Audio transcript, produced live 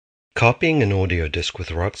Copying an audio disc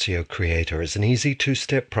with Roxio Creator is an easy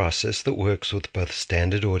two-step process that works with both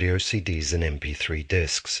standard audio CDs and MP3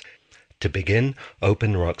 discs. To begin,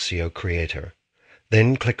 open Roxio Creator.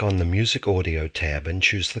 Then click on the Music Audio tab and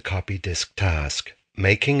choose the Copy Disc task.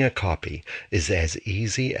 Making a copy is as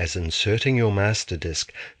easy as inserting your master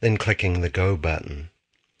disc, then clicking the Go button.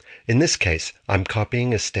 In this case, I'm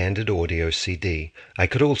copying a standard audio CD. I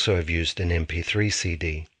could also have used an MP3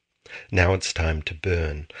 CD. Now it's time to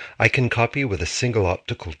burn. I can copy with a single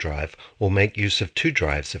optical drive or make use of two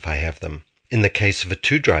drives if I have them. In the case of a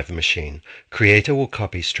two-drive machine, Creator will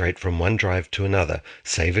copy straight from one drive to another,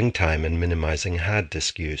 saving time and minimizing hard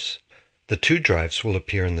disk use. The two drives will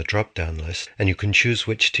appear in the drop-down list, and you can choose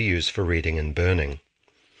which to use for reading and burning.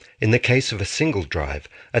 In the case of a single drive,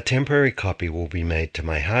 a temporary copy will be made to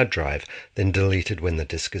my hard drive, then deleted when the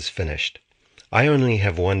disk is finished. I only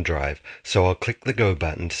have one drive, so I'll click the Go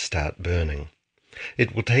button to start burning.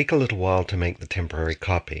 It will take a little while to make the temporary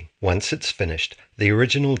copy. Once it's finished, the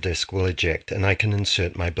original disk will eject and I can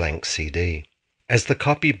insert my blank CD. As the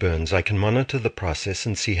copy burns, I can monitor the process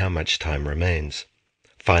and see how much time remains.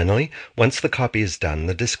 Finally, once the copy is done,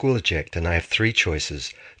 the disk will eject and I have three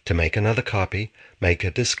choices: to make another copy, make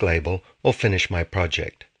a disk label, or finish my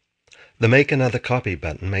project. The Make Another Copy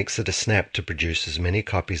button makes it a snap to produce as many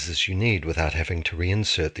copies as you need without having to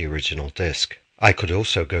reinsert the original disk. I could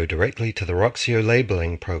also go directly to the Roxio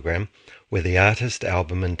labeling program, where the artist,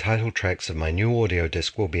 album, and title tracks of my new audio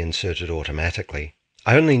disc will be inserted automatically.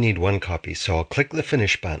 I only need one copy, so I'll click the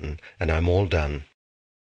Finish button and I'm all done.